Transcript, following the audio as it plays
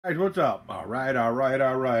Guys, what's up? All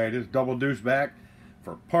right. It's Double Deuce back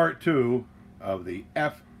for part 2 of the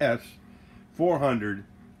FS-400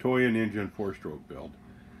 Toyan engine 4-stroke build.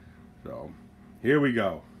 So, here we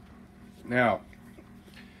go. Now,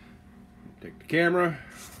 take the camera.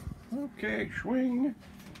 Okay, swing.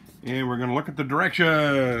 And we're going to look at the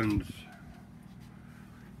directions.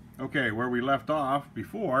 Okay, where we left off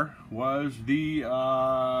before was the,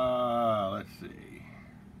 let's see.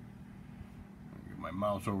 My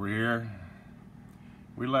mouse over here.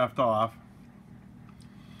 We left off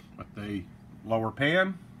with the lower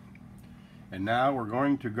pan, and now we're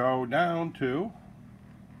going to go down to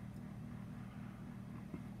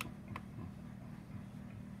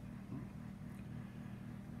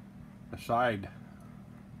the side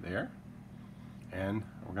there, and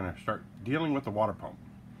we're going to start dealing with the water pump.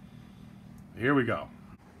 Here we go.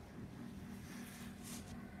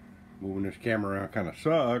 Moving this camera around kind of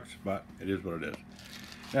sucks, but it is what it is.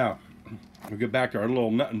 Now, we'll get back to our little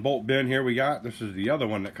nut and bolt bin here we got. This is the other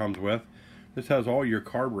one that comes with. This has all your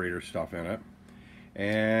carburetor stuff in it.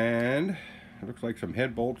 And it looks like some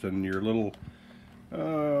head bolts and your little,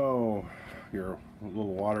 your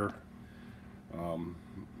little water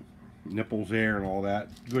nipples there and all that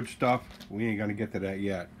good stuff. We ain't gonna get to that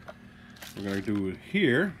yet. We're gonna do it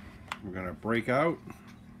here. We're gonna break out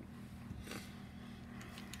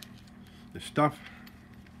the stuff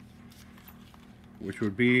which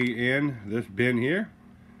would be in this bin here.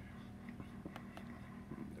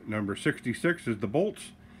 Number 66 is the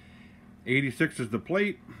bolts, 86 is the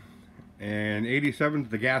plate, and 87 is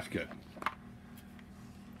the gasket,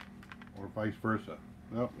 or vice versa.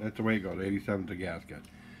 No, that's the way it goes. 87 is the gasket.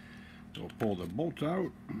 So we'll pull the bolts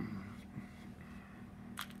out.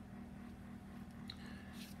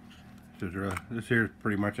 This here is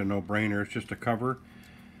pretty much a no-brainer. It's just a cover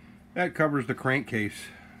that covers the crankcase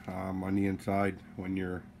on the inside when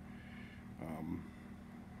you're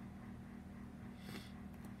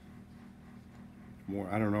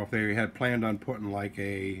I don't know if they had planned on putting like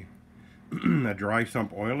a a dry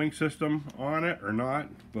sump oiling system on it or not,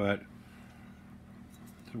 but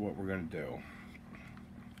that's what we're going to do.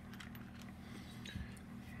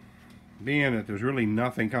 Being that there's really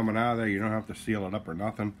nothing coming out of there, you don't have to seal it up or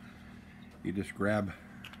nothing. You just grab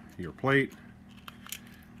your plate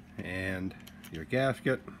and your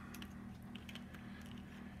gasket.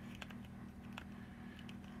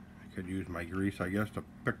 I could use my grease, I guess, to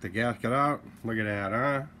pick the gasket out. Look at that,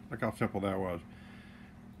 huh? Look how simple that was.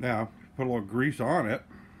 Now, put a little grease on it.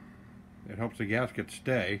 It helps the gasket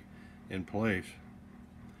stay in place,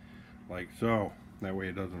 like so. That way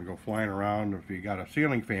it doesn't go flying around if you got a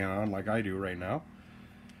ceiling fan on, like I do right now.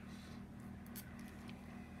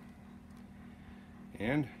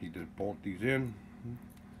 And you just bolt these in.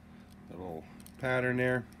 A little pattern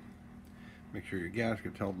there. Make sure your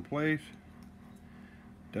gasket's held in place.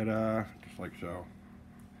 Ta-da! Just like so.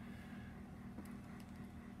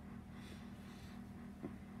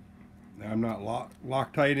 Now I'm not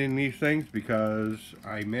Loctite in these things because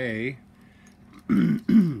I may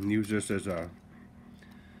use this as a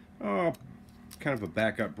kind of a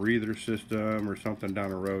backup breather system or something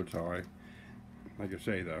down the road. So like I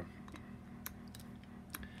say, the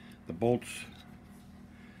bolts,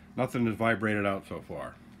 nothing is vibrated out so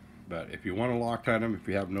far. But if you want to Loctite them, if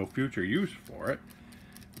you have no future use for it,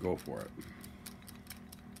 go for it.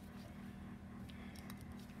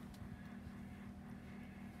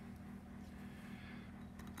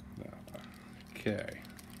 Okay.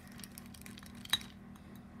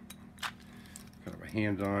 Kind of a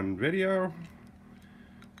hands-on video.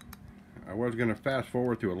 I was going to fast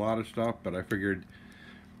forward through a lot of stuff, but I figured,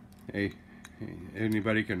 hey,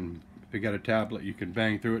 anybody can, if you got a tablet, you can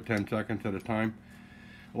bang through it 10 seconds at a time.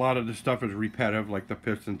 A lot of this stuff is repetitive, like the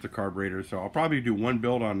pistons, the carburetors, so I'll probably do one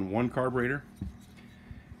build on one carburetor.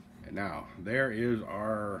 And now, there is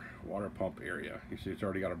our water pump area. You see it's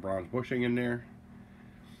already got a bronze bushing in there.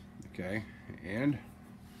 Okay, and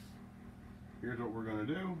here's what we're going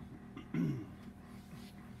to do.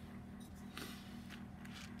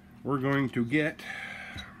 We're going to get,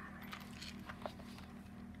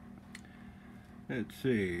 let's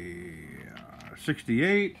see,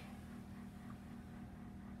 68,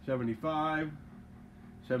 75,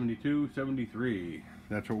 72, 73.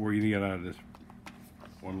 That's what we're going to get out of this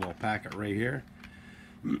one little packet right here.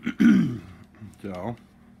 So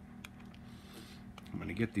I'm going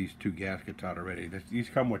to get these two gaskets out already. These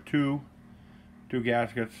come with two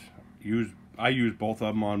gaskets. I used both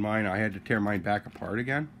of them on mine. I had to tear mine back apart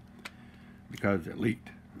again because it leaked,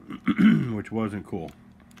 which wasn't cool.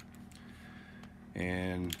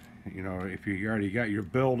 And you know, if you already got your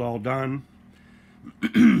build all done,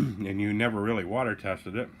 and you never really water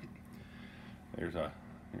tested it, you're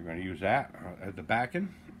going to use that at the back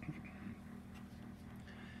end.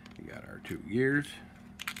 We got our 2 gears.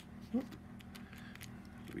 It'll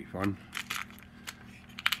be fun.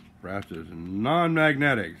 Brass is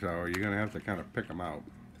non-magnetic, so you're going to have to kind of pick them out.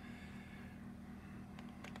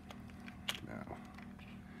 Now,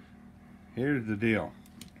 here's the deal.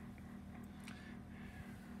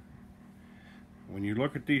 When you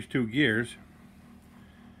look at these 2 gears,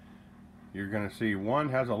 you're going to see one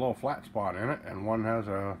has a little flat spot in it and one has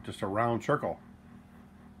just a round circle.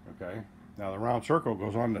 Okay, now the round circle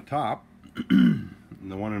goes on the top and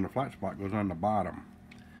the one in the flat spot goes on the bottom.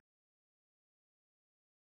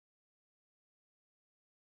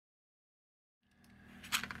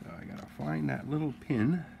 So I gotta find that little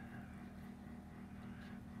pin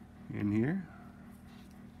in here,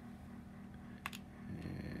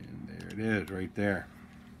 and there it is right there.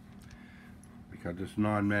 Because it's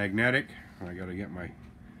non-magnetic, I gotta get my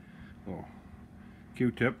little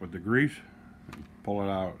Q-tip with the grease and pull it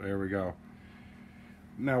out. There we go.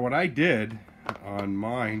 Now what I did on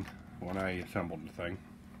mine when I assembled the thing,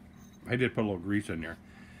 I did put a little grease in there,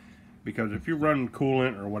 because if you run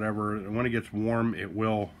coolant or whatever, when it gets warm, it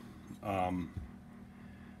will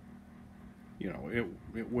you know,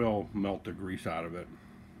 it will melt the grease out of it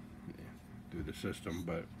through the system.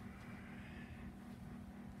 But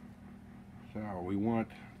so we want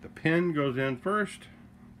the pin goes in first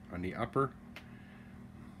on the upper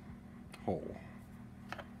hole.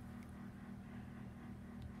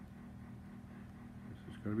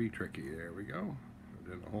 This is going to be tricky. There we go.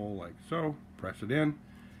 Goes in the hole like so. Press it in.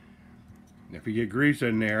 If you get grease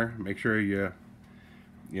in there, make sure you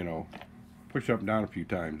know, push up and down a few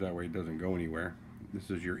times. That way it doesn't go anywhere. This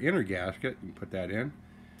is your inner gasket. You put that in.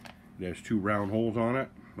 There's 2 round holes on it.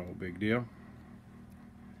 No big deal.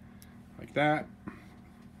 Like that.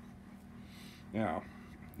 Now,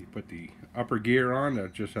 you put the upper gear on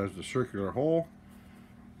that just has the circular hole.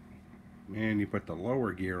 And you put the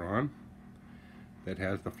lower gear on that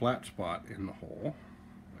has the flat spot in the hole.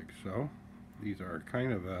 Like so. These are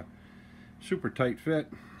kind of a super tight fit.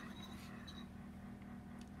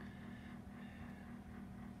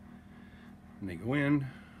 And they go in.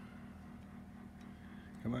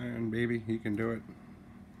 Come on, baby, you can do it.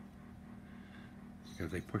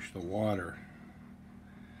 Because they push the water.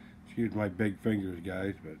 Excuse my big fingers,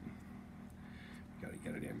 guys, but gotta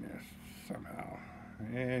get it in there somehow.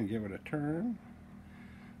 And give it a turn.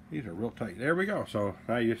 These are real tight. There we go. So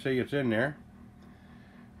now you see it's in there.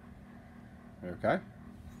 Okay.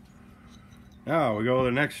 Now we go to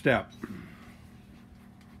the next step.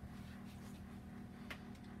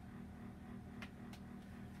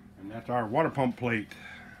 And that's our water pump plate.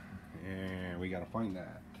 And we gotta find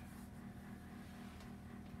that.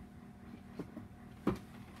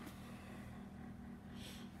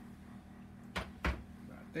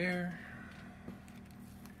 Right there.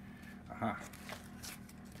 Aha.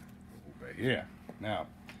 Over here. Now,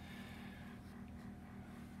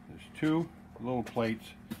 there's 2 little plates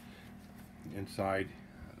inside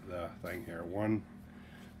the thing here. One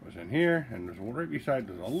was in here, and there's one right beside.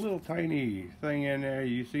 There's a little tiny thing in there.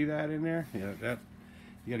 You see that in there? Yeah, that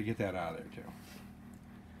you got to get that out of there too.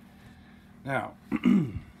 Now,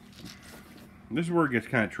 this is where it gets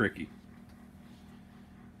kind of tricky,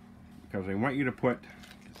 because they want you to put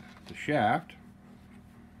the shaft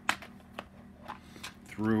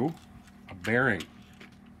through a bearing.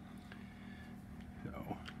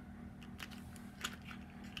 So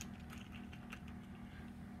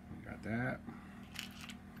we got that.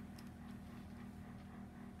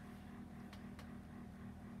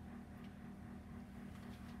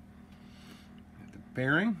 Get the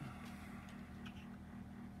bearing.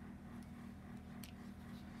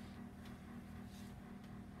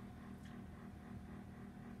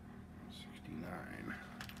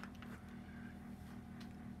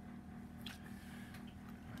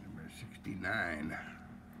 Number 69.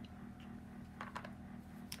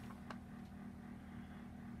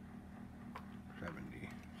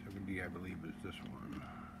 70, I believe, is this one.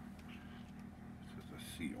 This is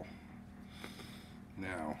a seal.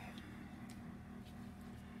 Now,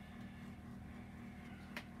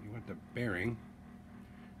 you want the bearing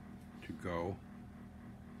to go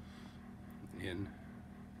in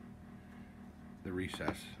the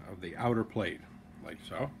recess of the outer plate, like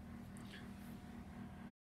so.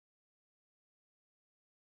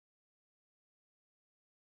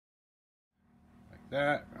 Like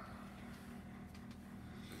that.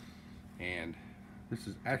 And this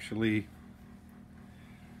is actually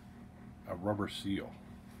a rubber seal.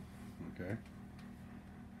 Okay.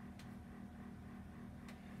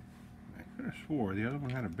 I could could have swore the other one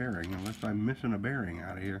had a bearing, unless I'm missing a bearing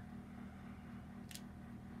out of here.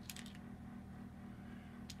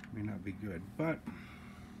 May not be good, but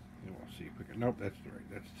we'll see if we can. Nope, that's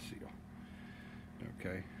right. That's the seal.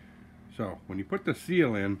 Okay. So when you put the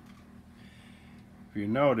seal in, if you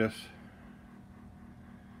notice,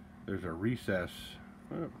 there's a recess.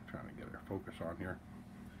 Oh, I'm trying to get our focus on here.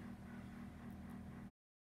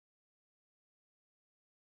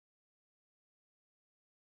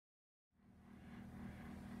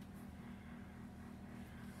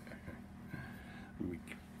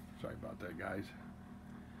 Sorry about that, guys.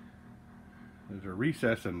 There's a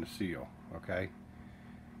recess in the seal, okay?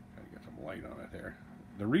 Gotta get some light on it there.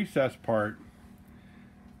 The recess part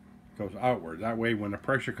goes outward. That way when the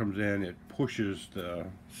pressure comes in, it pushes the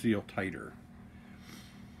seal tighter.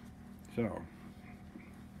 So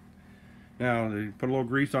now you put a little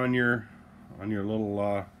grease on your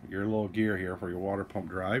little gear here for your water pump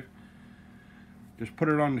drive. Just put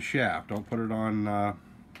it on the shaft. Don't put it on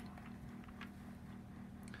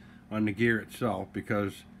the gear itself,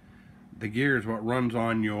 because the gear is what runs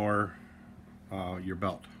on your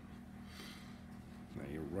belt. Now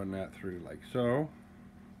you run that through like so,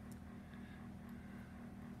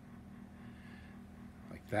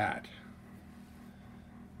 like that.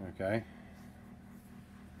 Okay,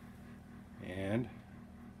 and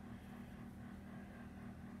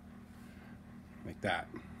like that.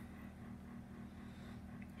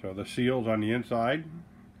 So the seal's on the inside.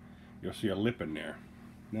 You'll see a lip in there.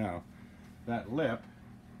 Now, that lip,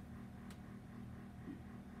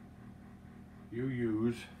 you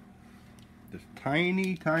use this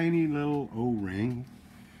tiny, tiny little O-ring.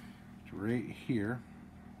 It's right here.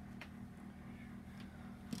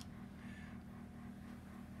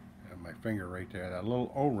 I have my finger right there. That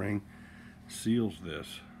little O-ring seals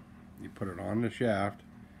this. You put it on the shaft,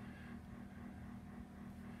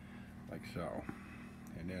 like so,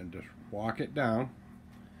 and then just walk it down.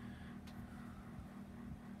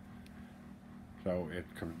 So it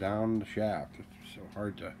comes down the shaft. It's so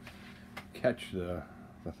hard to catch the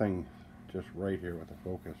thing just right here with the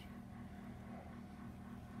focus.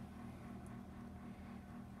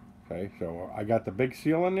 Okay, so I got the big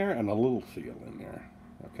seal in there and a little seal in there.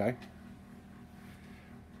 Okay.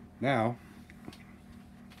 Now,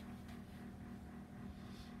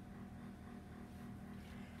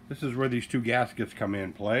 this is where these two gaskets come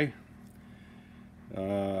in play.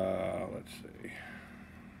 Let's see.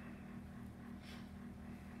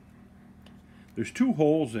 There's two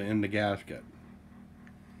holes in the gasket,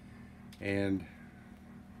 and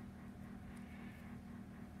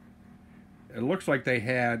it looks like they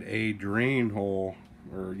had a drain hole,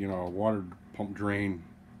 or a water pump drain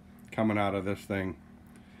coming out of this thing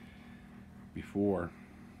before.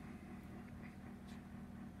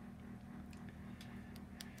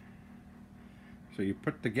 So you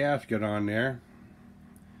put the gasket on there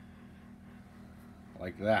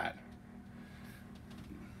like that.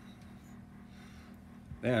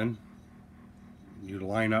 Then you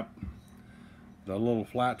line up the little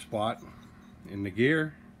flat spot in the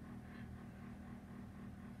gear,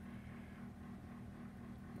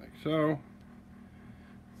 like so,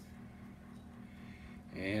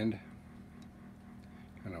 and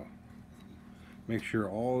kind of make sure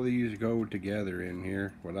all these go together in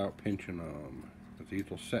here without pinching them, because these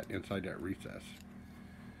will set inside that recess.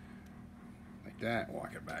 Like that.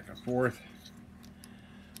 Walk it back and forth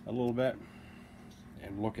a little bit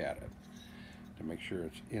and look at it to make sure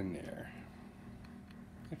it's in there.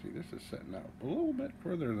 Actually, this is setting out a little bit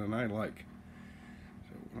further than I like.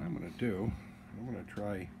 So what I'm going to do, I'm going to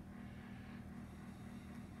try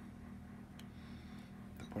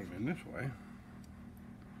to put them in this way.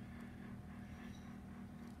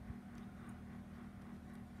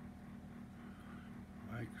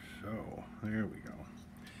 Like so. There we go.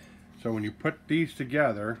 So when you put these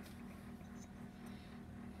together,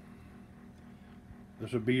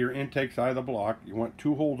 this would be your intake side of the block. You want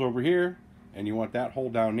two holes over here, and you want that hole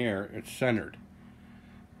down there. It's centered.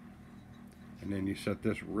 And then you set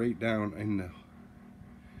this right down in the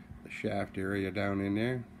shaft area down in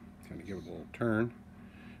there. Kind of give it a little turn,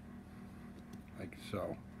 like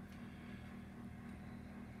so.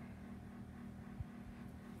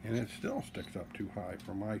 And it still sticks up too high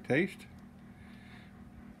for my taste.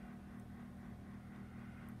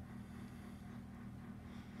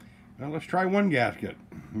 Well, let's try one gasket.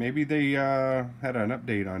 Maybe they had an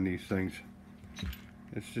update on these things.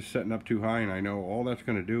 It's just setting up too high, and I know all that's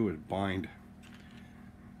going to do is bind.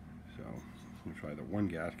 So, we'll try the one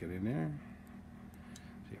gasket in there.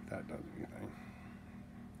 See if that does anything.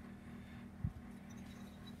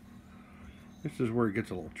 This is where it gets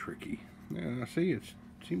a little tricky. Yeah, see, it's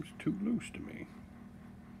seems too loose to me.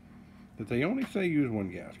 But they only say use one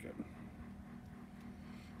gasket.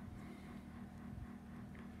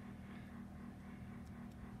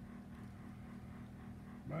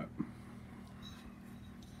 But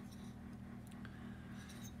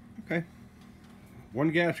okay,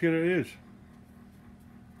 one gasket it is.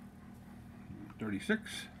 36.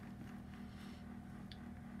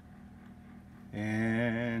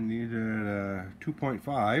 And these are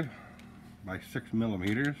 2.5 by 6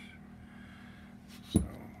 millimeters. So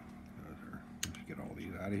those are, let's get all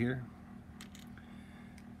these out of here.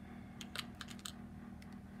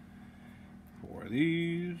 For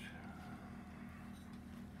these.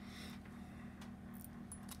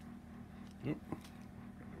 Nope.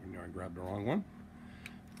 I grabbed the wrong one.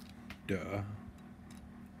 Duh.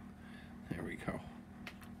 There we go.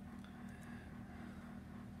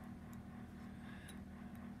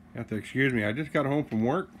 You have to excuse me, I just got home from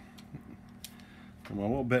work. I'm a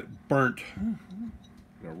little bit burnt.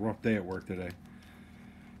 Had a rough day at work today.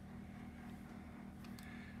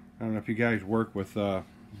 I don't know if you guys work with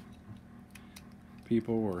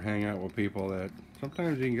people or hang out with people that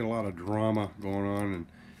sometimes you can get a lot of drama going on, and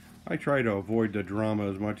I try to avoid the drama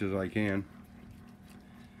as much as I can.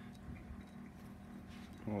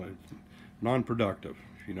 Well, it's non-productive,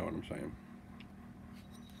 if you know what I'm saying.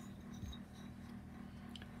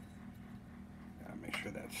 Make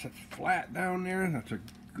sure that sits flat down there. That's a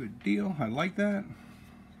good deal. I like that.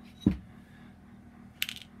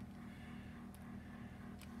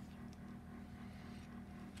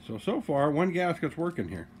 So far, one gasket's working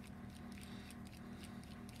here.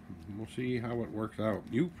 We'll see how it works out.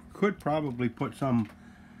 You could probably put some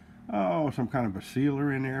kind of a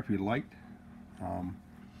sealer in there if you liked.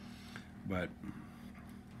 But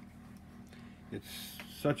it's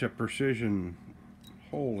such a precision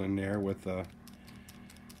hole in there with the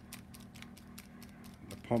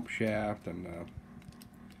pump shaft and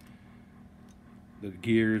the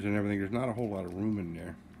gears and everything. There's not a whole lot of room in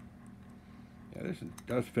there. Yeah, this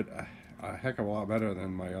does fit a heck of a lot better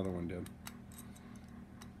than my other one did.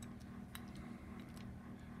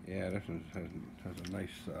 Yeah, this one has a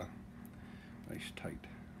nice tight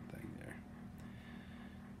thing there.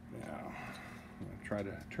 Now, I'm going to try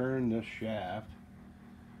to turn this shaft.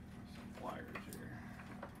 Some pliers here.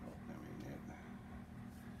 Oh, that ain't it.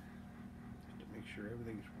 Just to make sure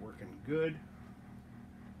everything's working good.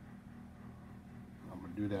 I'm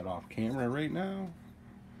going to do that off camera right now.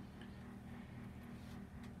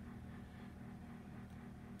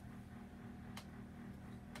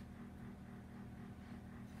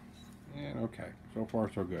 And okay, so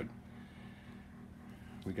far so good.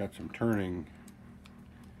 We got some turning.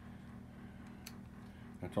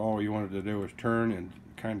 That's all you wanted to do is turn and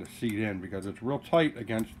kind of seat in, because it's real tight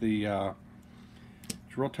against the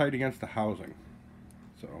housing.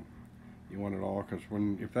 So you want it all, because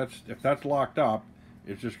if that's locked up,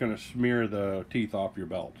 it's just going to smear the teeth off your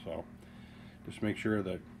belt. So just make sure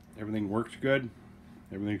that everything works good.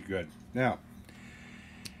 Everything's good. Now,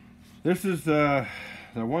 this is the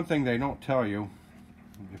one thing they don't tell you.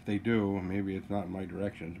 If they do, maybe it's not in my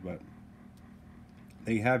directions, but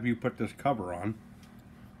they have you put this cover on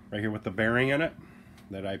right here with the bearing in it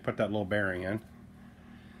that I put that little bearing in.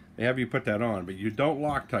 They have you put that on, but you don't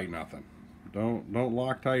Loctite nothing. Don't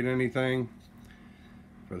Loctite anything,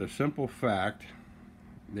 for the simple fact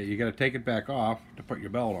that you got to take it back off to put your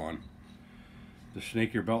belt on, to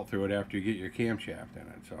snake your belt through it after you get your camshaft in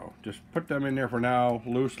it. So just put them in there for now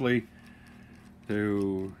loosely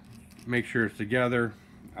to make sure it's together,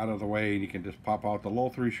 out of the way, and you can just pop out the little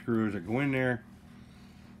 3 screws that go in there,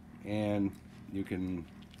 and you can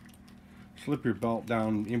slip your belt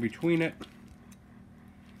down in between it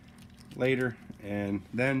later, and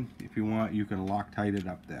then if you want, you can Loctite it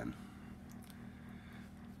up then.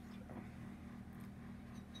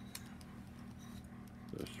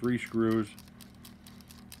 So there's 3 screws.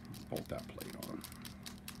 Bolt that plate on.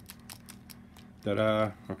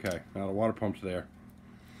 Ta-da! Okay, now the water pump's there.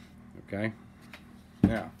 Okay,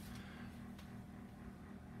 now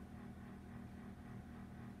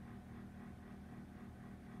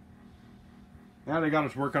they got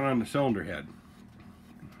us working on the cylinder head.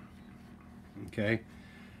 Okay,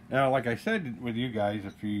 now like I said with you guys,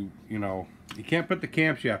 if you can't put the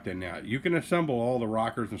camshaft in now. You can assemble all the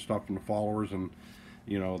rockers and stuff and the followers and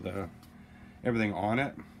the everything on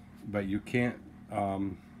it, but you can't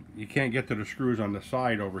get to the screws on the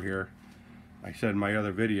side over here. I said in my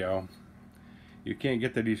other video, you can't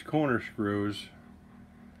get to these corner screws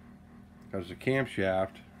because the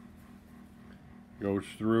camshaft goes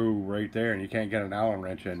through right there, and you can't get an Allen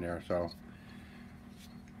wrench in there. So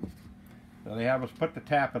they have us put the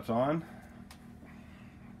tappets on.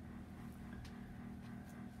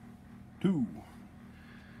 2.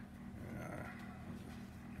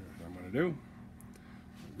 Here's what I'm going to do.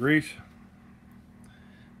 Grease.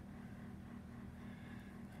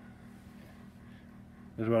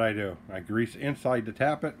 This is what I do. I grease inside the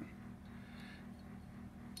tappet,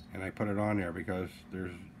 and I put it on there because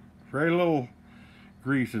there's very little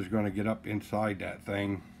grease is going to get up inside that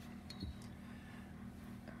thing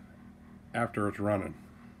after it's running.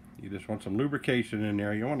 You just want some lubrication in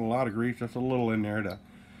there. You want a lot of grease, just a little in there to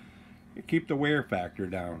keep the wear factor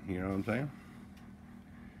down. You know what I'm saying?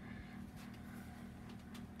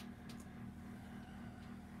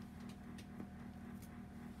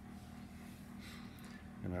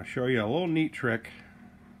 And I'll show you a little neat trick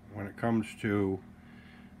when it comes to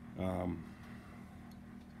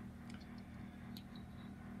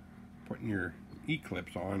putting your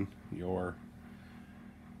E-clips on your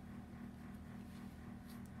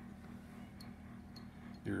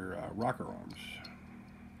rocker arms.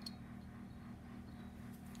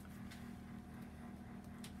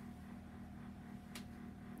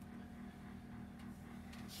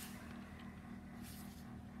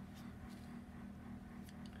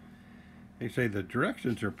 They say the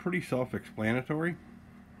directions are pretty self-explanatory,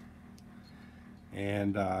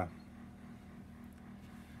 and you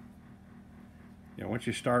know, once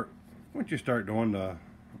you start doing the,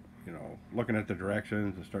 you know, looking at the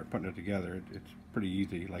directions and start putting it together, it's pretty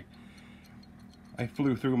easy. Like, I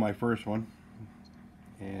flew through my first one,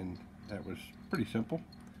 and that was pretty simple.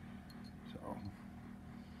 So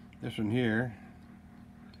this one here,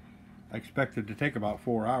 I expected to take about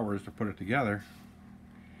 4 hours to put it together,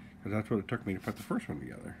 because that's what it took me to put the first one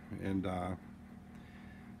together. And but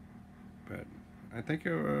I think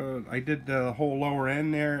I did the whole lower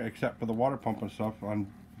end there, except for the water pump and stuff, on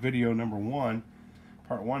video number 1,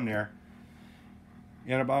 part 1 there,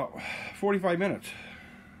 in about 45 minutes.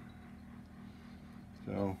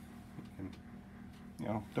 So, you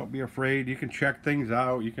know, don't be afraid. You can check things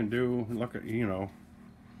out. You can look at, you know,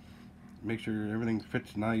 make sure everything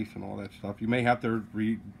fits nice and all that stuff. You may have to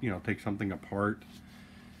take something apart,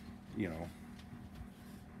 you know,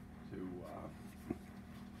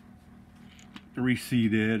 to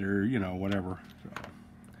reseat it, or, you know, whatever. So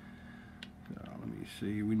let me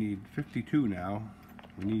see. We need 52 now.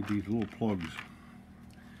 We need these little plugs,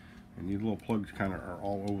 and these little plugs kind of are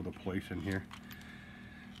all over the place in here.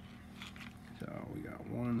 So we got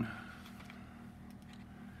 1,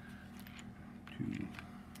 2,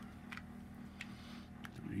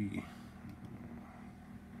 3.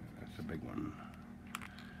 That's a big one.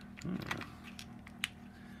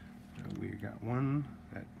 So we got one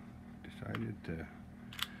that decided to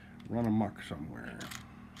run amok somewhere.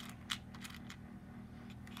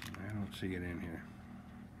 I don't see it in here,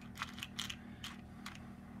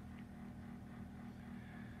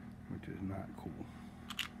 which is not cool.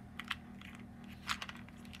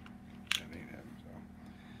 That ain't it.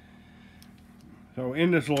 So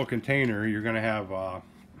in this little container, you're going to have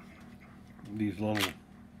these little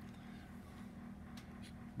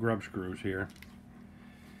grub screws here,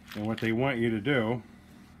 and what they want you to do,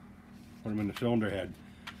 put them in the cylinder head.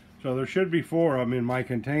 So there should be 4 of them in my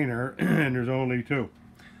container, and there's only 2.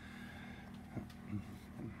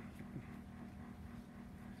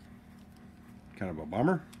 Kind of a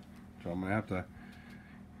bummer. So I'm gonna have to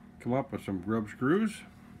come up with some grub screws,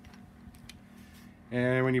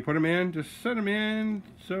 and when you put them in, just set them in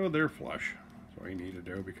so they're flush. That's all you need to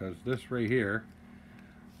do, because this right here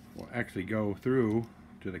will actually go through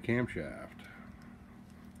to the camshaft,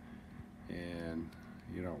 and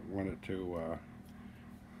you don't want it to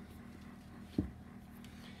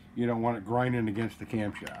you don't want it grinding against the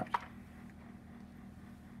camshaft.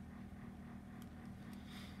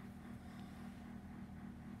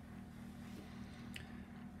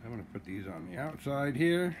 I'm going to put these on the outside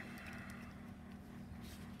here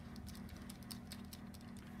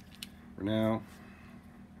for now.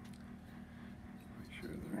 Make sure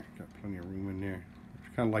they've got plenty of room in there.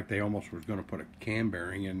 It's kind of like they almost was going to put a cam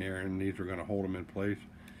bearing in there, and these were going to hold them in place,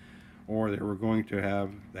 or they were going to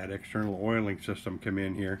have that external oiling system come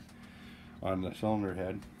in here on the cylinder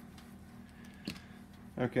head.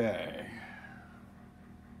 Okay.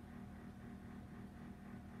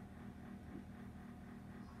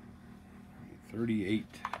 $38.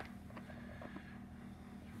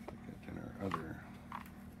 That's in our other.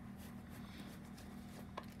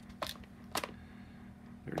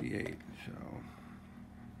 38. So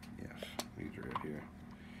yes, these are it here.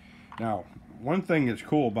 Now, one thing that's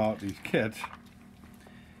cool about these kits,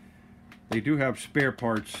 they do have spare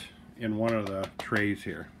parts in one of the trays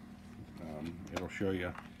here. It'll show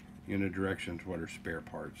you in the directions what are spare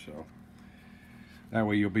parts, so that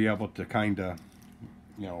way you'll be able to kind of,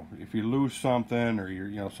 you know, if you lose something or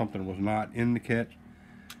you know, something was not in the kit,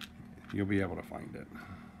 you'll be able to find it.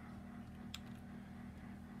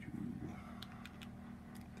 2,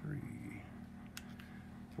 3,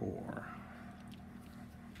 4.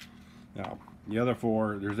 Now, the other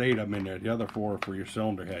 4, there's 8 of them in there. The other 4 are for your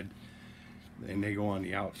cylinder head, and they go on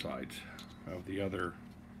the outsides of the other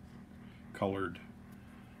colored,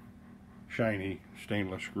 shiny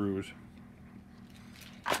stainless screws.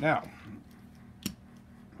 Now,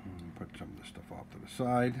 put some of this stuff off to the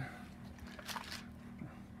side.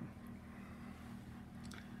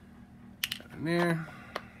 That in there.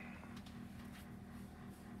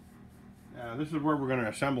 Now, this is where we're going to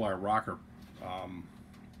assemble our rocker. And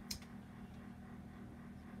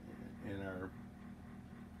our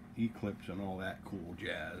E-clips and all that cool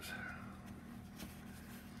jazz.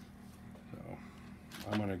 So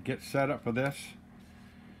I'm going to get set up for this.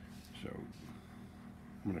 So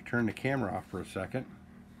I'm going to turn the camera off for a second,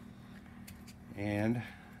 and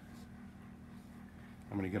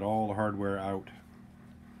I'm going to get all the hardware out.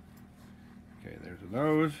 Okay, there's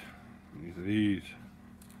those, and these are these.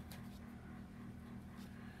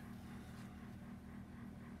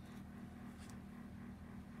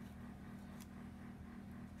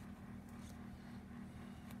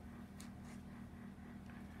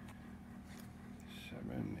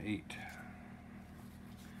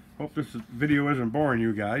 Hope this video isn't boring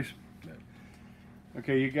you guys.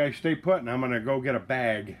 Okay, you guys stay put, and I'm gonna go get a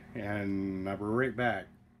bag, and I'll be right back.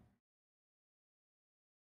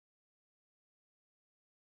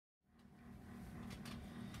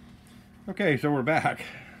 Okay, so we're back.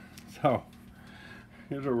 So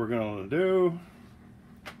here's what we're gonna do.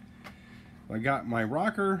 I got my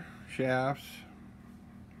rocker shafts,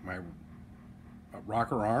 my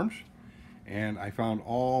rocker arms, and I found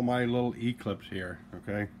all my little E-clips here.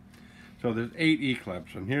 Okay, so there's 8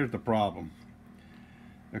 E-clips, and here's the problem.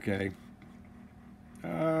 Okay,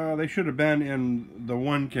 they should have been in the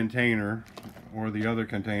one container, or the other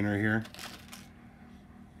container here.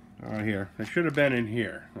 Right here, they should have been in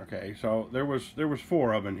here. Okay, so there was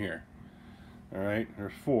 4 of them in here. All right,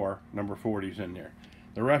 there's 4 number 40s in there.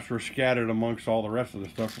 The rest were scattered amongst all the rest of the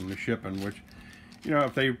stuff from the shipping, which, you know,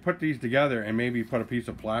 if they put these together and maybe put a piece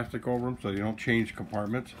of plastic over them so you don't change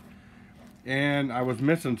compartments. And I was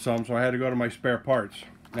missing some, so I had to go to my spare parts.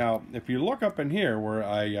 Now, if you look up in here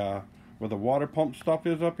where where the water pump stuff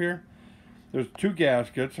is up here, there's 2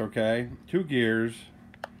 gaskets, okay, 2 gears,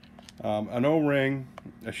 an O-ring,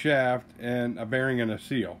 a shaft, and a bearing and a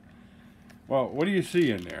seal. Well, what do you see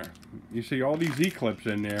in there? You see all these E-clips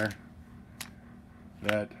in there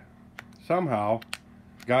that somehow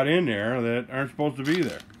got in there that aren't supposed to be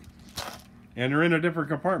there. And they're in a different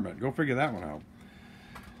compartment. Go figure that one out.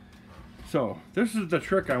 So, this is the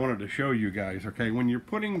trick I wanted to show you guys, okay? When you're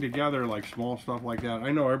putting together like small stuff like that,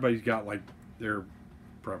 I know everybody's got like their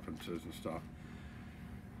preferences and stuff.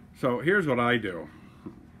 So, here's what I do.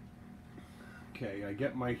 Okay, I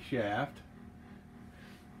get my shaft,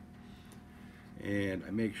 and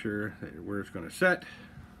I make sure that where it's going to set.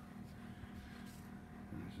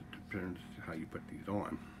 It depends how you put these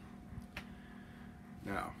on.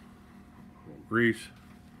 Now, a little grease,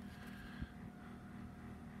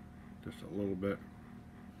 just a little bit,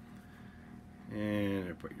 and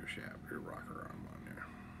I put your shaft, your rocker arm on there.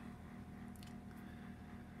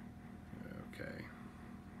 Okay.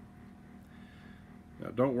 Now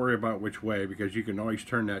don't worry about which way, because you can always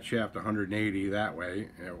turn that shaft 180 that way,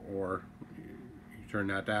 or you turn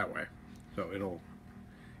that way. So it'll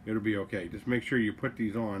be okay. Just make sure you put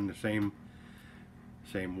these on the same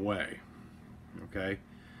way. Okay.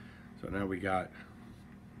 So now we got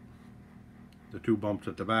the 2 bumps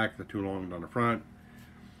at the back, the 2 long ones on the front,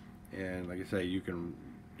 and like I say, you can,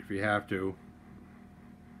 if you have to,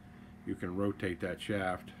 you can rotate that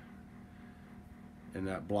shaft, and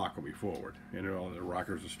that block will be forward, and all the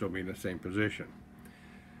rockers will still be in the same position.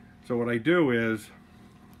 So what I do is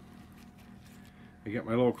I get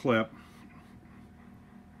my little clip,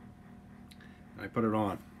 and I put it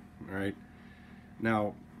on. All right.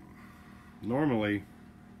 Now, normally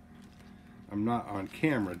I'm not on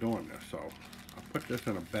camera doing this, so I'll put this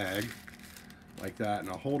in a bag like that, and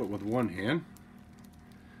I'll hold it with one hand.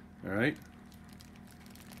 All right.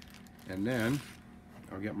 And then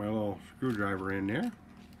I'll get my little screwdriver in there,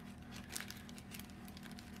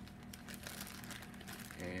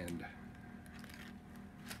 and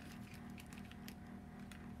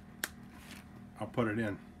I'll put it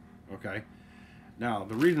in. Okay. Now,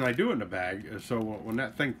 the reason I do it in the bag is so when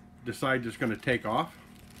that thing decides it's going to take off,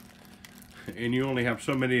 and you only have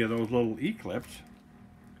so many of those little E-clips,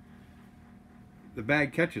 the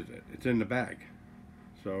bag catches it. It's in the bag.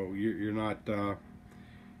 So you're not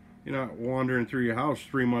you're not wandering through your house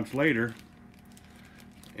 3 months later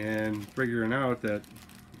and figuring out that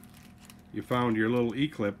you found your little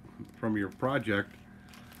E-clip from your project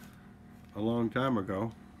a long time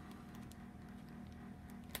ago.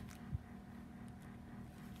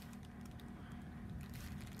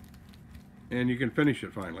 And you can finish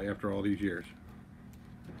it finally after all these years.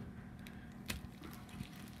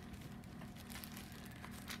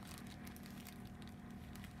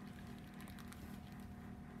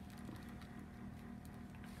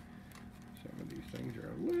 Some of these things are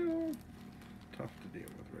a little tough to deal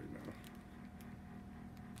with right now.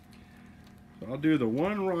 So I'll do the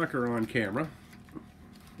one rocker on camera,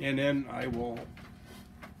 and then I will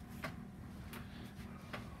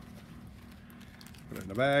put it in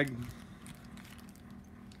the bag,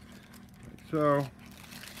 like so.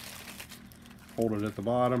 Hold it at the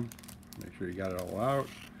bottom, make sure you got it all out.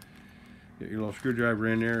 Get your little screwdriver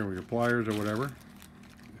in there with your pliers or whatever. A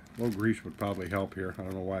little grease would probably help here. I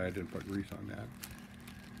don't know why I didn't put grease on that.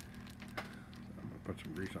 I'm going to put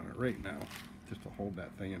some grease on it right now, just to hold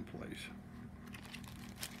that thing in place.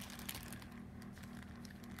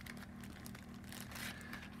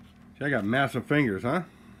 See, I got massive fingers, huh?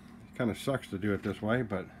 It kind of sucks to do it this way,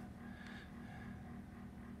 but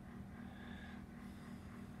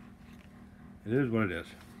it is what it is.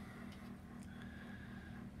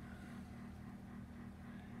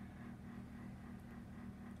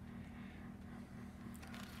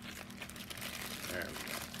 There we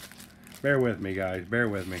go. Bear with me, guys. Bear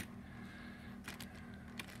with me.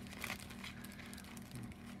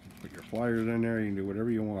 Put your pliers in there. You can do whatever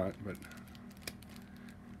you want, but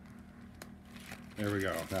there we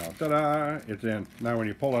go. Now, ta-da! It's in. Now, when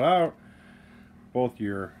you pull it out, both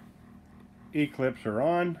your E-clips are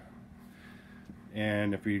on.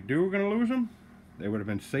 And if you were going to lose them, they would have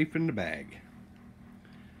been safe in the bag.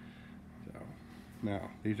 So,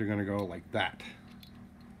 now, these are going to go like that.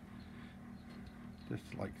 Just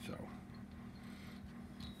like so.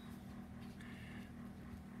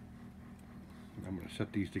 I'm going to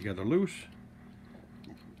set these together loose,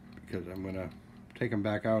 because I'm going to take them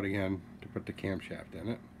back out again to put the camshaft in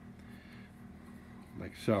it.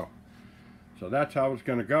 Like so. So that's how it's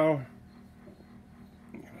going to go.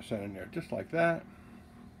 I'm going to set in there just like that.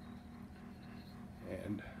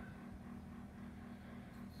 And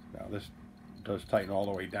now this does tighten all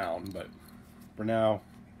the way down, but for now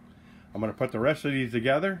I'm going to put the rest of these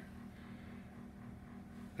together.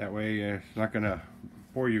 That way it's not going to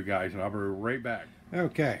bore you guys, and I'll be right back.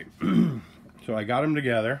 Okay, so I got them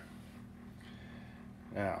together.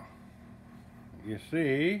 Now, you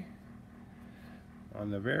see,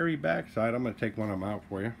 on the very back side, I'm going to take one of them out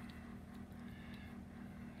for you.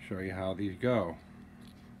 Show you how these go.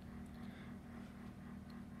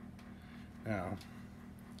 Now,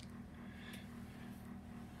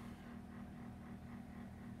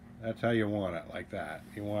 that's how you want it, like that.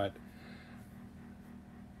 You want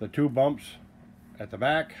the two bumps at the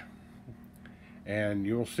back, and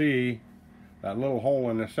you'll see that little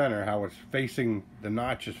hole in the center, how it's facing, the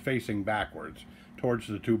notch is facing backwards towards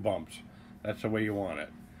the two bumps. That's the way you want it.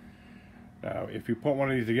 Now, if you put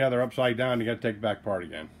one of these together upside down, you got to take the back part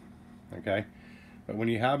again. Okay? But when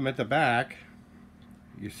you have them at the back,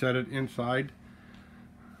 you set it inside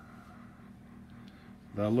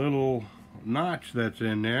the little notch that's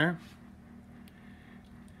in there,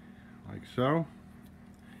 like so.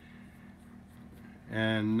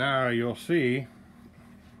 And now you'll see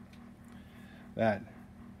that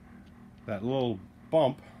that little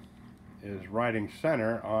bump is riding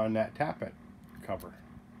center on that tappet cover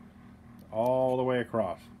all the way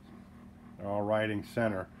across. They're all riding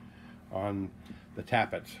center on the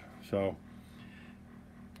tappets. So,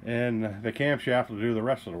 and the camshaft will do the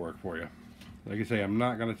rest of the work for you. Like I say, I'm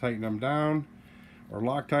not going to tighten them down or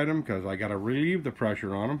Loctite them, because I got to relieve the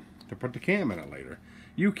pressure on them to put the cam in it later.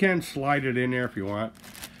 You can slide it in there if you want,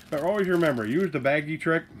 but always remember, use the baggie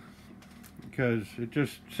trick, because it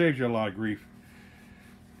just saves you a lot of grief.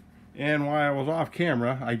 And while I was off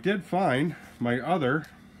camera, I did find my other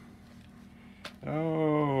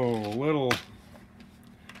little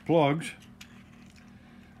plugs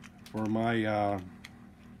for my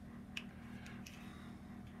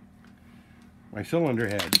my cylinder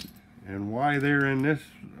head, and why they're in this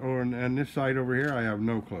or on this side over here, I have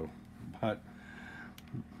no clue, but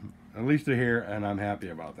at least they're here, and I'm happy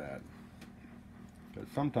about that, because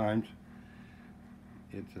sometimes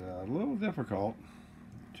it's a little difficult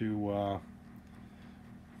to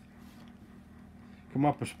come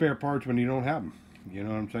up with spare parts when you don't have them. You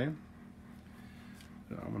know what I'm saying?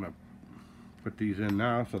 So I'm gonna put these in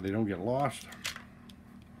now so they don't get lost.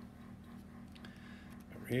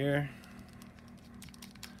 Over here.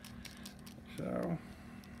 So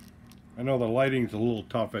I know the lighting's a little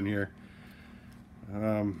tough in here,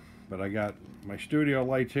 but I got my studio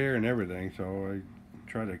lights here and everything, so I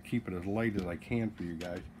try to keep it as light as I can for you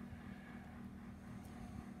guys.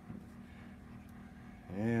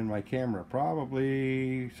 And my camera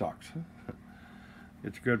probably sucks.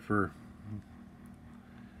 It's good for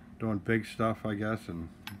doing big stuff, I guess,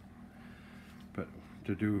 but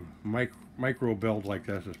to do micro builds like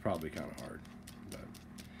this is probably kind of hard. But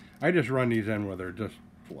I just run these in where they're just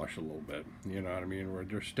flush a little bit, you know what I mean, where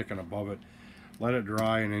they're sticking above it. Let it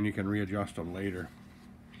dry and then you can readjust them later.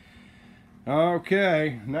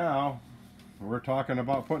 Okay, now we're talking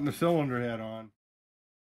about putting the cylinder head on.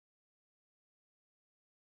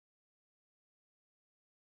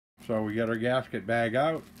 So we got our gasket bag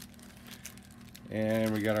out,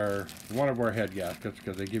 and we got one of our head gaskets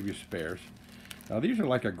because they give you spares. Now these are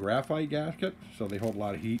like a graphite gasket, so they hold a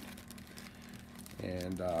lot of heat,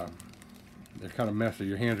 and they're kind of messy.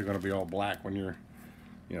 Your hands are going to be all black when you're,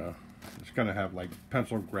 you know, it's going to have like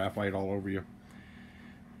pencil graphite all over you.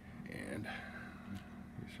 And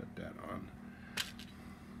you set that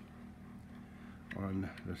on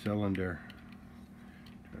the cylinder.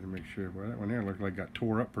 Try to make sure. Well, that one there looked like it got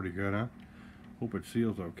tore up pretty good, huh? Hope it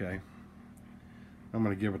seals okay. I'm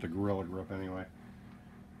going to give it the Gorilla Grip anyway.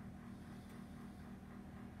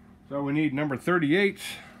 So we need number 38s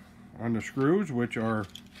on the screws, which are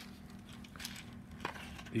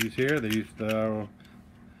these here. These the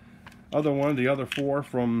other one, the other four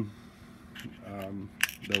from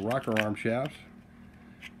the rocker arm shafts.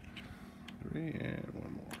 3 and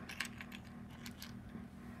one more.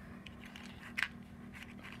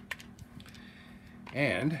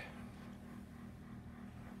 And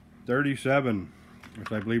 37,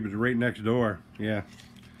 which I believe is right next door. Yeah,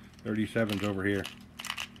 37's over here.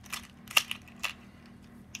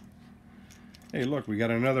 Hey, look, we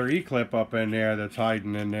got another E-clip up in there that's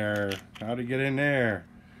hiding in there. How'd it get in there?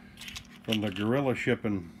 From the Gorilla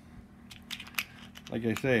shipping. Like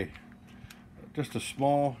I say, just a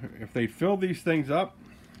small, if they fill these things up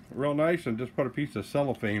real nice and just put a piece of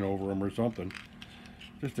cellophane over them or something,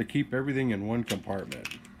 just to keep everything in one compartment.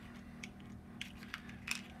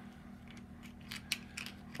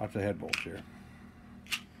 Lots of head bolts here.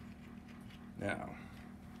 Now,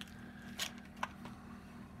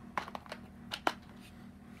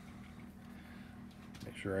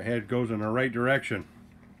 make sure our head goes in the right direction.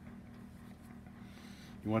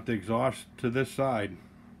 You want the exhaust to this side.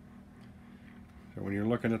 So when you're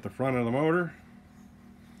looking at the front of the motor,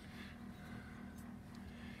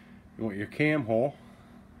 you want your cam hole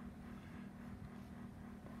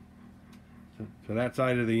to that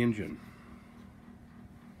side of the engine.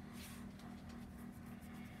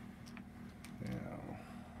 Now,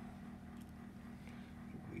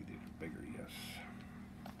 I believe these are bigger, yes.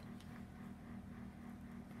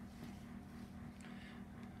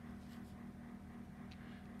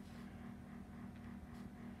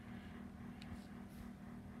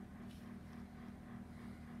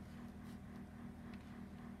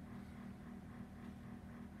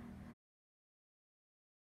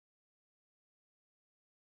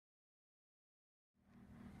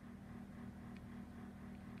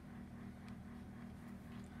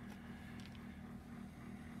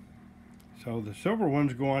 So the silver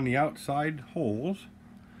ones go on the outside holes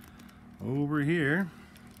over here,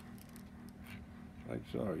 like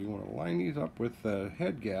so. You want to line these up with the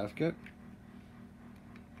head gasket.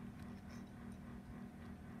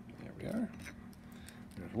 There we are.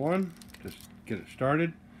 There's one. Just get it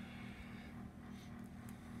started.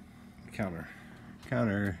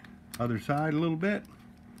 Counter other side a little bit.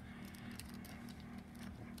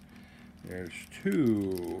 There's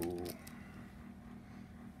 2.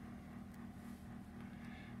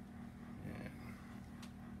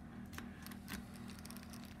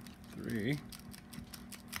 3.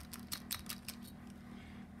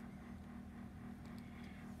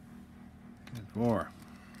 And 4.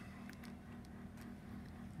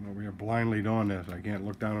 I'm over here blindly doing this. I can't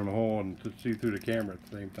look down in the hole and see through the camera at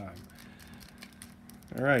the same time.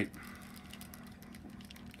 Alright.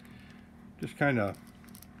 Just kind of,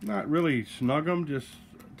 not really snug them,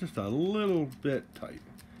 just a little bit tight.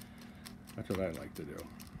 That's what I like to do.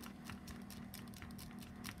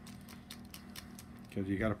 Because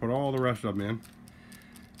you got to put all the rest of them in,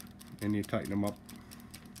 and you tighten them up.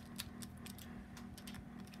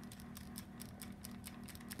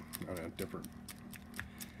 On a different,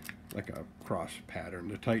 like a cross pattern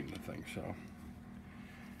to tighten the thing. So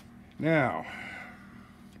now,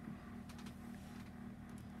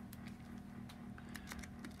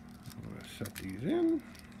 I'm going to set these in,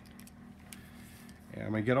 and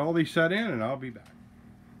I'm going to get all these set in, and I'll be back.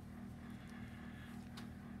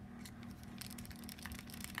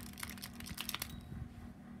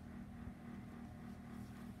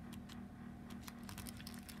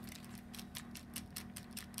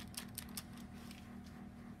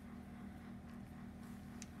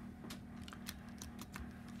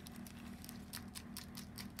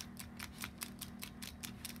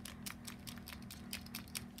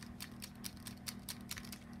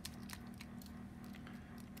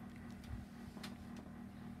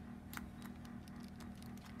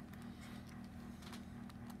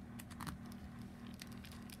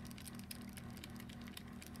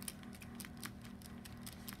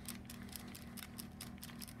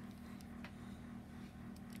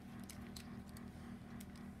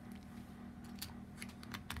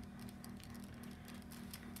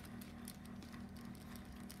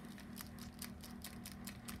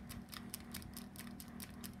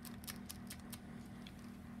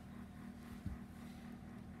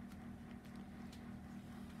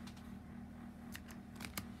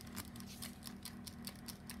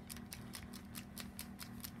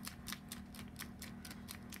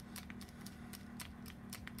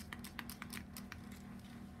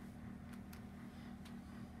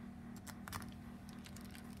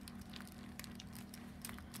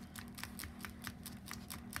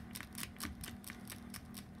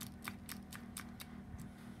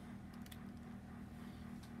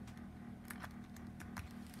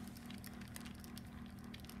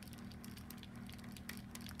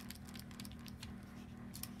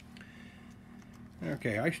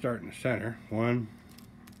 Okay, I start in the center. 1,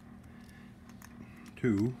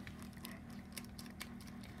 2,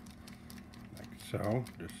 like so.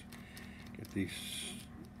 Just get these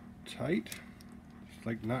tight, just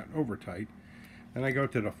like not over tight. Then I go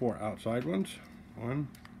to the 4 outside ones. 1,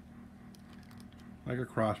 like a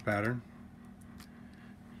cross pattern.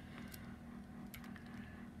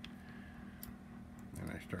 And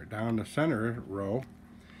I start down the center row,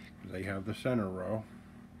 because they have the center row.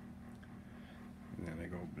 And then I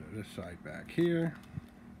go to this side back here.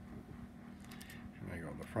 And I go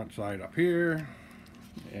the front side up here.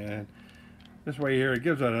 And this way here, it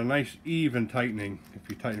gives it a nice even tightening if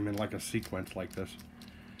you tighten them in like a sequence like this,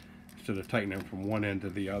 instead of tightening them from one end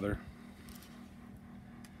to the other.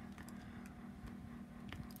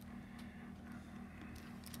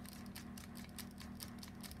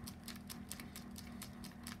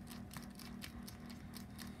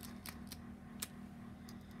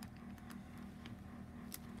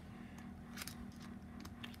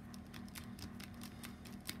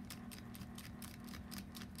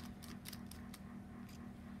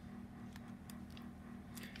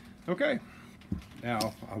 Okay,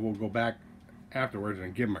 now I will go back afterwards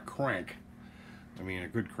and give them a crank. I mean, a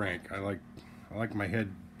good crank. I like my head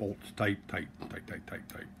bolts tight. Yeah, that's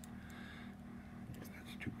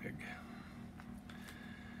too big. I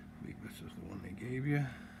believe this is the one they gave you.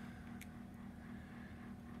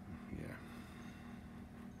 Yeah.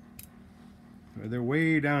 They're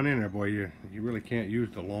way down in there, boy. You really can't use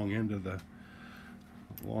the long end of the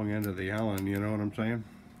Allen. You know what I'm saying?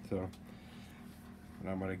 So. And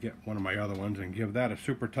I'm going to get one of my other ones and give that a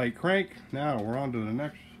super tight crank. Now we're on to the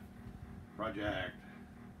next project.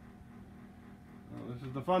 Well, this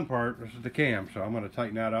is the fun part. This is the cam, so I'm going to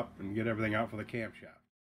tighten that up and get everything out for the camshaft.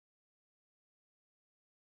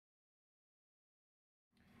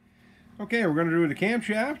 Okay, we're going to do the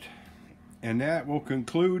camshaft, and that will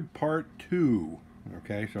conclude part 2.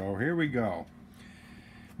 Okay, so here we go.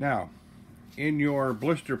 Now, in your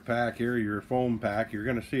blister pack here, your foam pack, you're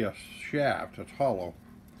going to see a shaft that's hollow.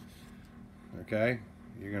 Okay,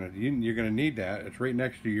 you're gonna need that. It's right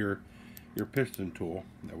next to your piston tool.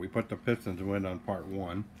 Now, we put the pistons in on part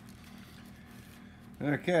 1.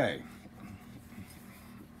 Okay.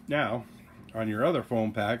 Now, on your other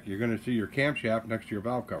foam pack, you're going to see your camshaft next to your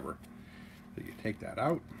valve cover. So you take that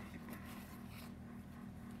out,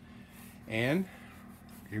 and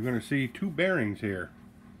you're going to see 2 bearings here.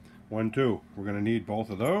 1, 2. We're going to need both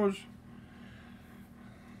of those.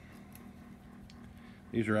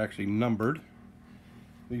 These are actually numbered.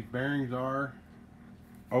 These bearings are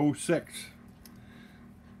 06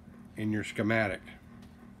 in your schematic.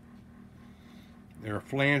 They're a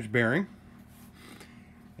flange bearing.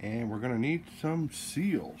 And we're going to need some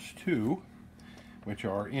seals too, which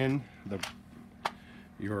are in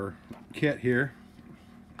your kit here.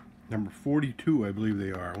 Number 42, I believe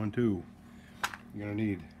they are. 1, 2. You're going to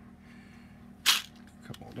need a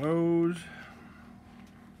couple of those.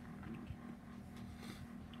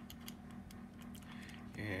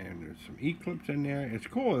 And there's some E-clips in there. It's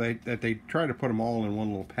cool that they try to put them all in one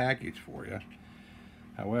little package for you.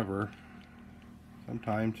 However,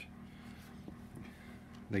 sometimes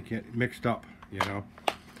they get mixed up, you know.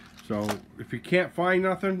 So if you can't find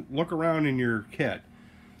nothing, look around in your kit,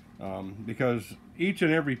 because each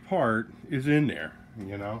and every part is in there,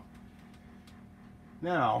 you know.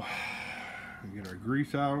 Now, we get our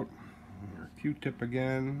grease out, our Q-tip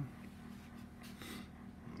again,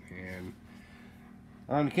 and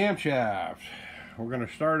on the camshaft, we're going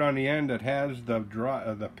to start on the end that has the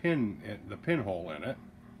pinhole in it,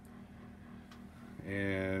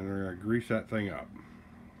 and we're going to grease that thing up.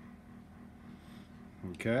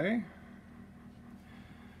 Okay.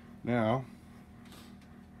 Now,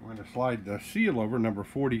 we're going to slide the seal over, number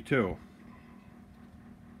 42.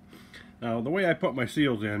 Now, the way I put my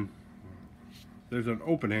seals in, there's an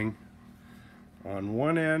opening on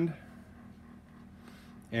one end,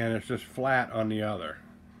 and it's just flat on the other.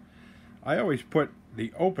 I always put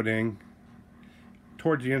the opening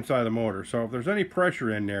towards the inside of the motor, so if there's any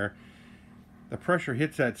pressure in there, the pressure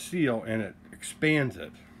hits that seal and it expands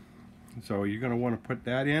it. So you're going to want to put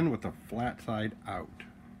that in with the flat side out.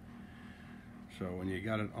 So when you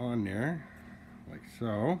got it on there, like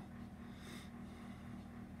so,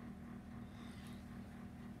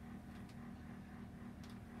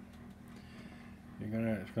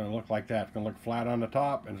 it's going to look like that. It's going to look flat on the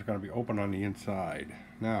top, and it's going to be open on the inside.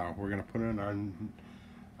 Now we're going to put in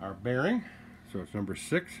our bearing. So it's number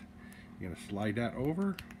 6. You're going to slide that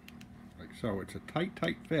over like so. It's a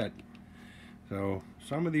tight fit. So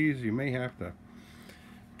some of these you may have to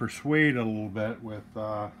persuade a little bit with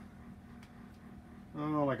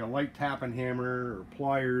oh, like a light tapping hammer or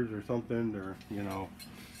pliers or something, or, you know,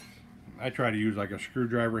 I try to use like a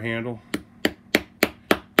screwdriver handle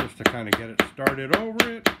just to kind of get it started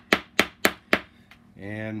over it.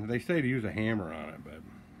 And they say to use a hammer on it, but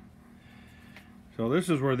so this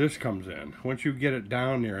is where this comes in. Once you get it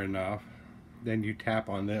down there enough, then you tap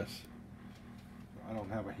on this. I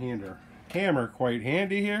don't have a hammer quite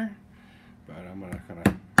handy here, but I'm gonna kind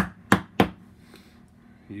of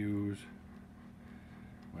use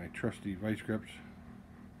my trusty vice grips.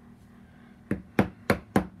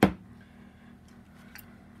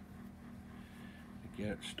 Get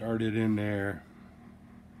it started in there.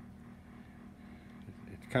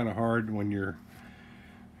 It's kind of hard when you're,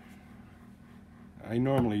 I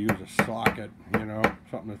normally use a socket, you know,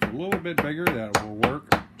 something that's a little bit bigger that will work.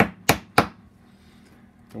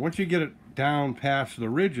 So once you get it down past the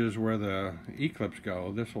ridges where the E-clips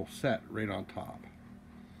go, this will set right on top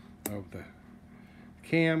of the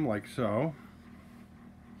cam like so,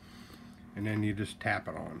 and then you just tap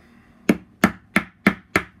it on.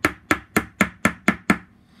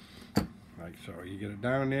 Like so. You get it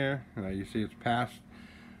down there, and you see it's past,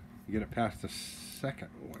 you get it past the second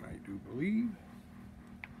one, I do believe.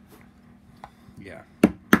 Yeah.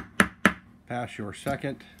 Past your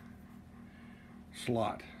second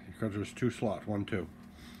slot, because there's 2 slots, 1, 2.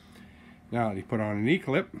 Now you put on an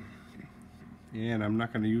E-clip, and I'm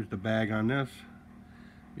not going to use the bag on this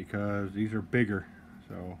because these are bigger,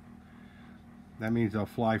 so that means they'll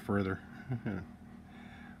fly further.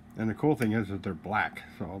 And the cool thing is that they're black,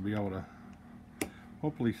 so I'll be able to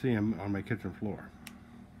hopefully see them on my kitchen floor.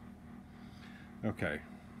 Okay,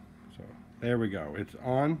 so there we go. It's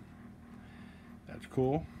on. That's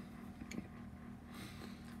cool.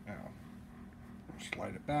 Now,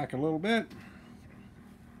 slide it back a little bit.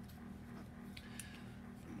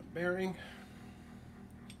 From the bearing.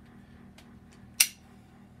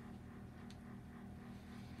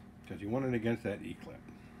 Because you want it against that E-clip.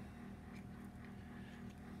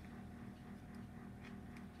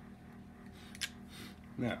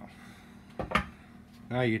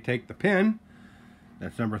 Now you take the pin,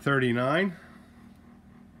 that's number 39,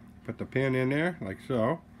 put the pin in there like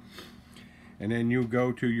so, and then you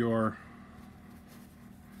go to your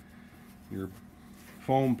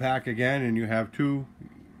foam pack again, and you have 2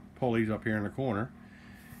 pulleys up here in the corner.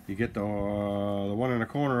 You get the one in the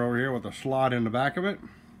corner over here with a slot in the back of it,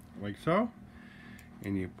 like so,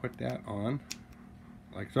 and you put that on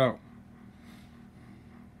like so.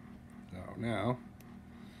 So now,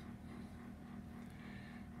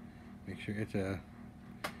 make sure it's a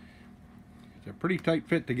pretty tight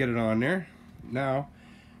fit to get it on there. Now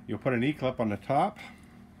you'll put an E-clip on the top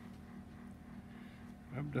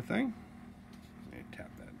of the thing. And tap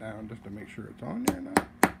that down just to make sure it's on there now.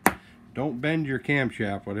 Don't bend your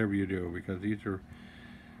camshaft whatever you do, because these are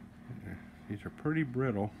pretty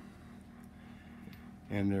brittle,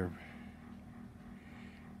 and if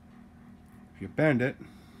you bend it,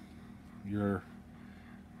 your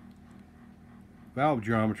valve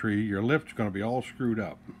geometry, your lift's going to be all screwed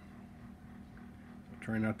up. So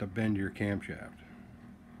try not to bend your camshaft.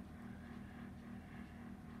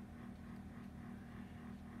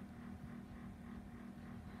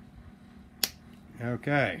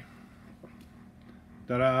 Okay.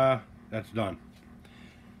 Ta-da! That's done.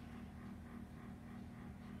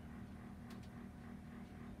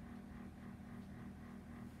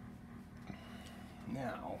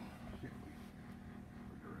 Now,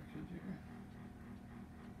 directions here.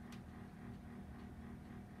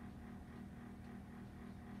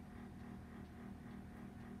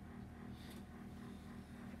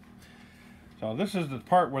 So this is the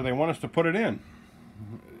part where they want us to put it in.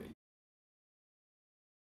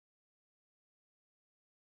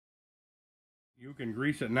 You can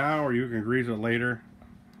grease it now, or you can grease it later,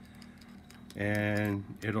 and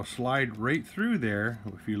it'll slide right through there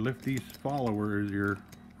if you lift these followers, your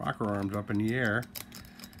rocker arms up in the air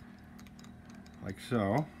like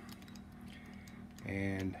so,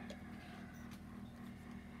 and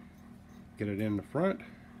get it in the front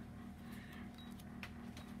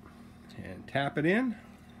and tap it in.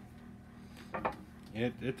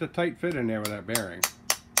 It's a tight fit in there with that bearing.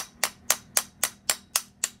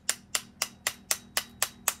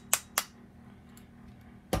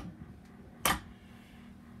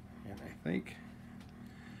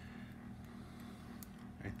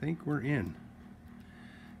 I think we're in.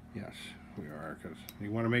 Yes, we are, because you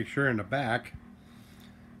want to make sure in the back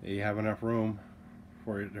that you have enough room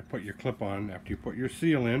for you to put your clip on after you put your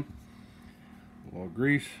seal in. A little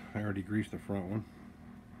grease. I already greased the front one.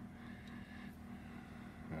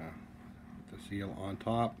 Put the seal on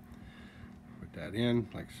top. Put that in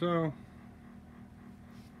like so.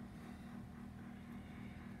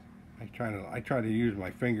 I try to use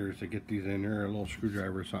my fingers to get these in there, a little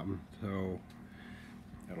screwdriver or something, so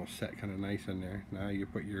that'll set kind of nice in there. Now you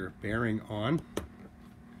put your bearing on,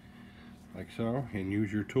 like so, and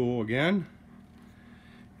use your tool again,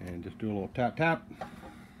 and just do a little tap tap.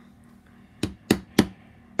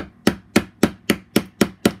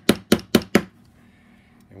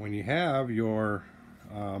 And when you have your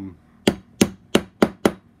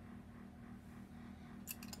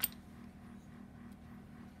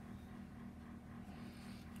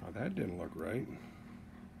that didn't look right.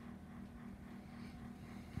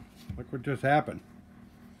 Look what just happened.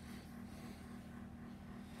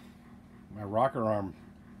 My rocker arm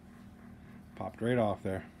popped right off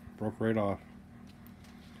there. Broke right off.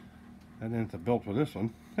 And then it's built for this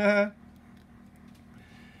one. That's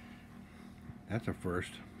a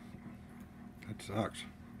first. That sucks.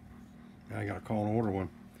 Now I gotta call and order one.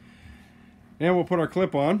 And we'll put our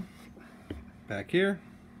clip on back here.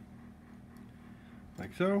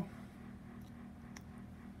 Like so.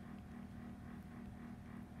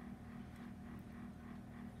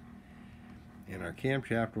 And our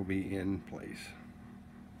camshaft will be in place.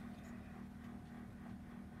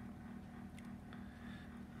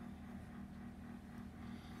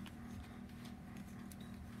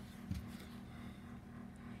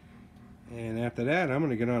 And after that, I'm going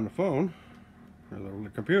to get on the phone or the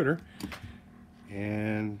computer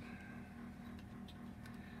and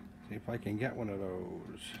see if I can get one of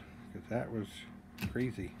those, because that was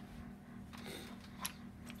crazy.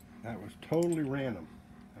 That was totally random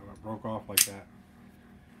how it broke off like that.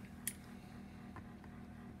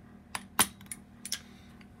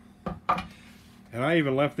 And I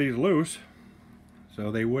even left these loose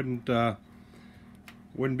so they wouldn't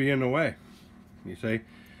be in the way. You see,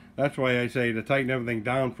 that's why I say to tighten everything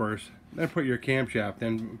down first, then put your camshaft,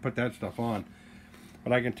 then put that stuff on.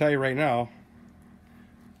 But I can tell you right now,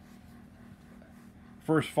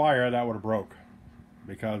 first fire that would have broke,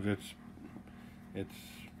 because it's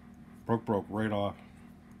broke right off.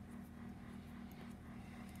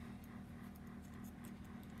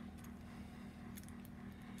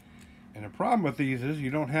 And the problem with these is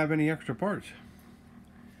you don't have any extra parts.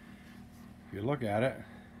 If you look at it,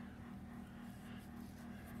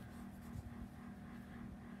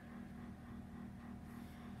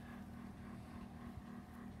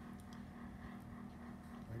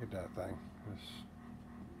 look at that thing. This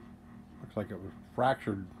looks like it was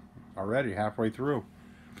fractured already halfway through.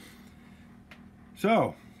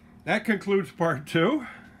 So that concludes part 2,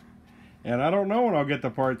 and I don't know when I'll get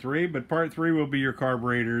to part 3, but part 3 will be your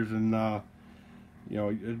carburetors and you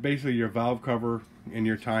know, basically your valve cover and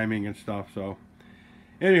your timing and stuff. So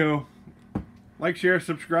anywho, like, share,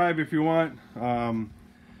 subscribe if you want.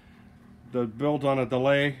 The build's on a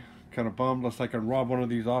delay, kind of bummed, unless I can rob one of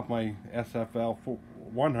these off my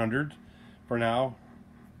FS-L400 for now.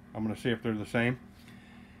 I'm going to see if they're the same,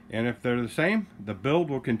 and if they're the same, the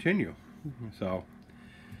build will continue. So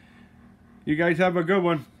you guys have a good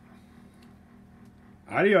one.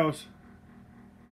 Adios.